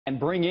And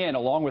bring in,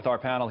 along with our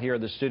panel here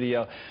in the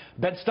studio,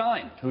 Ben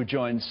Stein, who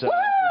joins us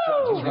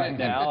right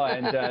now.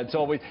 And it's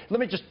always,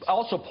 let me just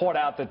also point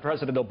out that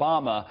President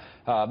Obama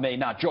may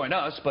not join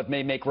us, but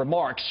may make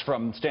remarks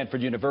from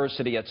Stanford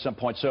University at some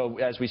point. So,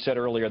 as we said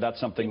earlier,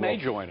 that's something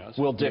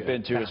we'll dip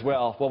into as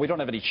well. Well, we don't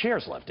have any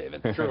chairs left,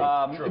 David. True.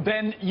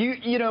 Ben,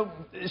 you know,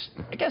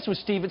 I guess it was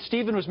Stephen.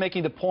 Stephen was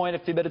making the point a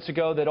few minutes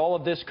ago that all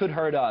of this could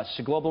hurt us.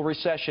 A global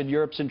recession,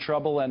 Europe's in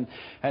trouble, and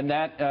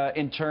that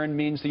in turn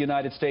means the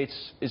United States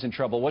is in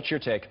trouble. What's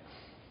your take?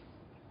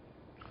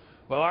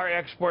 Well, our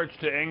exports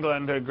to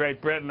England and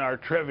Great Britain are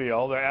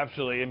trivial. They're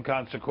absolutely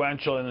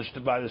inconsequential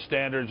by the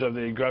standards of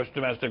the gross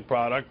domestic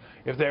product.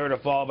 If they were to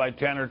fall by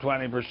 10 or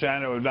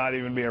 20%, it would not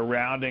even be a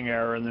rounding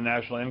error in the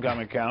national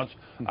income accounts.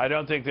 I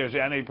don't think there's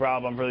any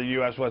problem for the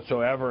U.S.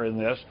 whatsoever in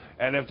this.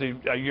 And if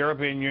the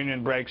European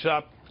Union breaks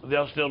up,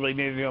 they'll still be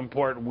needing to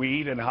import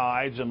wheat and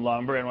hides and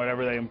lumber and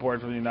whatever they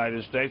import from the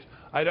United States.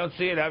 I don't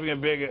see it having a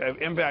big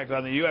impact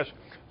on the U.S.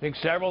 I think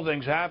several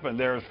things happened.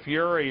 There's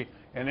fury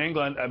in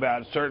England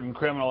about certain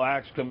criminal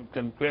acts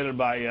committed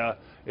by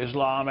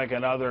Islamic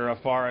and other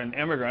foreign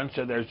immigrants,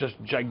 and there's just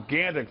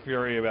gigantic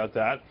fury about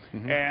that.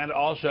 And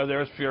also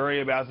there's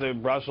fury about the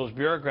Brussels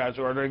bureaucrats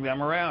ordering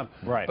them around.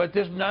 Right. But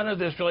none of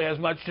this really has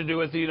much to do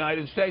with the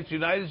United States. The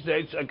United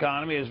States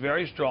economy is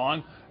very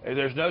strong.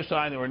 There's no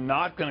sign that we're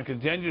not going to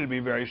continue to be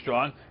very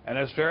strong. And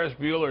as Ferris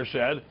Bueller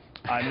said,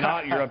 I'm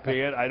not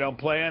European. I don't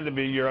plan to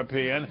be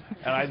European,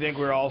 and I think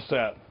we're all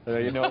set.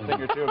 You know a thing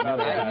or two about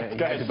that.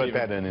 Guys, put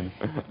that in.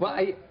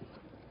 Well,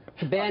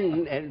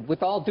 Ben,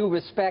 with all due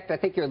respect, I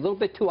think you're a little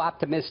bit too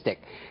optimistic.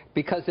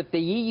 Because if the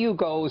EU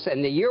goes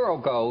and the Euro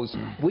goes,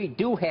 we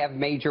do have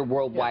major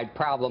worldwide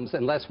problems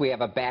unless we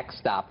have a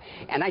backstop.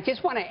 And I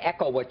just want to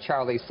echo what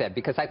Charlie said,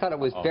 because I thought it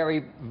was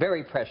very,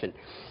 very prescient.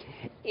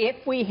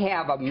 If we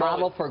have a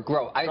model for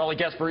growth... Charlie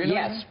Gasparino?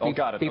 Yes,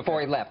 got it.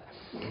 Before he left.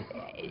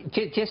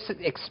 Just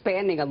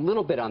expanding a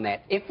little bit on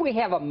that. If we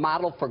have a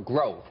model for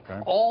growth,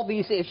 all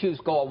these issues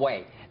go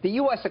away. The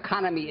U.S.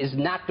 economy is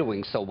not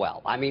doing so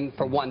well. I mean,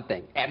 for one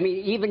thing. I mean,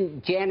 even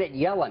Janet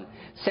Yellen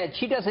said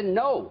she doesn't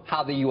know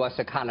how the U.S.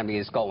 economy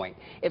is going.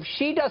 If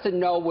she doesn't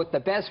know with the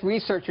best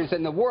researchers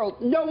in the world,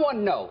 no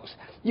one knows.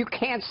 You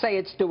can't say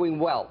it's doing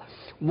well.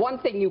 One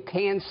thing you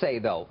can say,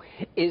 though,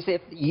 is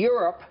if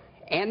Europe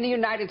and the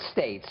United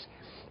States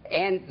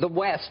and the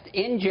West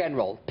in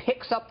general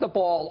picks up the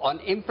ball on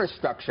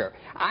infrastructure,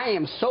 I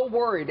am so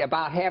worried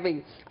about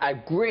having a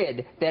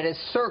grid that is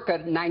circa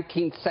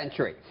 19th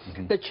century.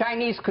 The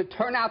Chinese could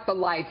turn out the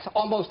lights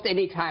almost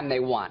any time they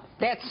want.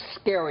 That's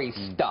scary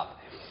stuff.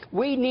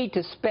 We need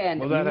to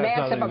spend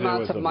massive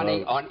amounts of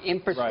money on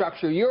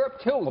infrastructure. Europe,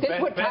 too. Well, this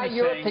would tie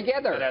Europe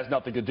together. That has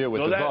nothing to do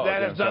with the vote.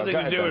 That has nothing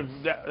to do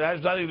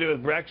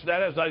with Brexit.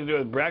 That has nothing to do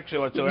with Brexit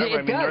whatsoever.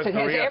 It does. It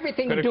has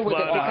everything to do with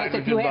it,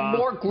 because if you had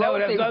more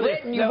growth in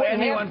Britain, you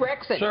wouldn't have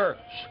Brexit.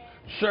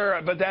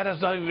 Sure, but that has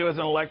nothing to do with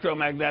an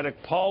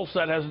electromagnetic pulse.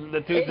 That has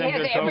the two things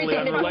are totally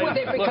unrelated. It has everything to do with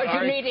it, because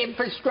you need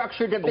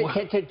infrastructure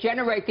to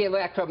generate the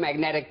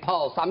electromagnetic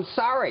pulse. I'm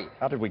sorry.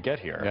 How did we get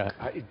here? Yeah,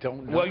 I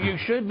don't know. Well, you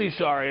should be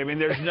sorry. I mean,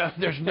 there's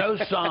no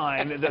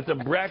sign that the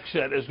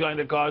Brexit is going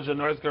to cause the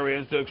North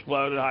Koreans to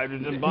explode a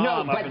hydrogen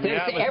bomb up in the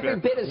atmosphere. No, but there's every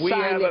bit of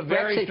sign that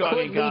Brexit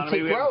could lead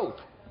to growth.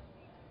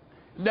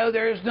 No,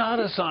 there is not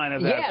a sign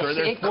of that, yes, sir.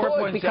 There's it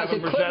could, because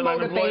it could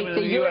motivate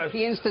the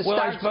Europeans to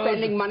start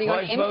spending money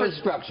on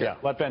infrastructure. Yeah,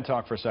 let Ben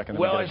talk for a second.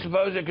 Well, I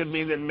suppose it could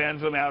mean that men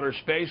from outer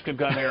space could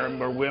come here,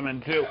 or women,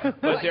 too.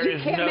 But there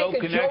is no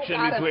connection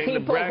between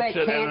the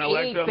Brexit and an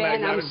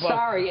electromagnetic pulse. I'm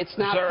sorry, it's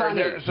not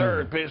funny.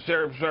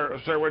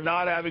 Sir, we're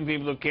not having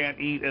people who can't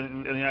eat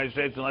in the United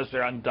States unless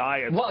they're on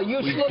diets. Well,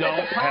 you should look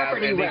at the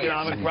poverty rate. We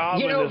don't have an economic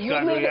problem in this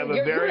country. We have a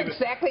very... You're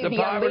exactly the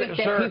elite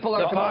that people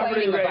are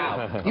complaining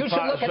about. You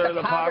should look at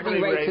the poverty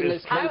rate.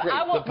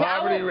 The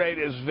poverty rate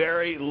is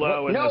very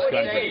low in this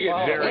country.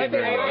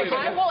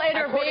 I will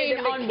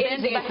intervene on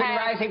Ben's behalf.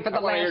 Rising for the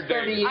last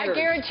 30 years. I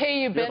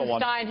guarantee you Ben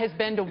Stein has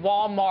been to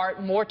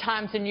Walmart more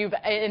times than you've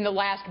in the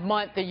last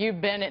month than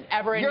you've been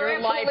ever in your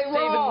life saving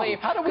Leeb.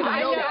 How do we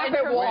know that?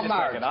 At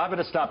Walmart. I'm going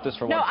to stop this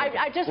for one second.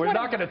 I just We're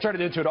not going to turn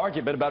it into an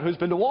argument about who's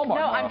been to Walmart.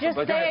 No, I'm just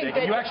saying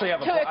that you actually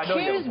have to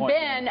accuse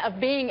Ben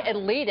of being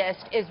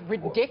elitist is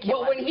ridiculous.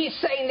 Well, when he's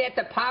saying that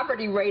the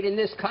poverty rate in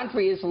this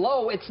country is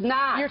low, it's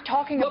not. You're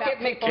talking about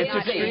it's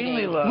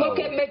extremely low. Look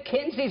at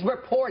McKinsey's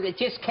report. It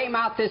just came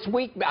out this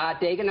week,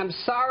 Dagen. I'm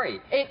sorry.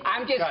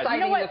 I'm just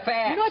citing the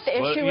facts. You know what the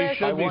issue is?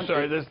 You should be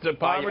sorry. The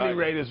poverty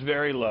rate is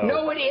very low.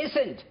 No, it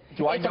isn't.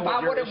 It's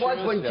about what it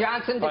was when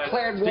Johnson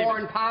declared war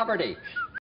on poverty.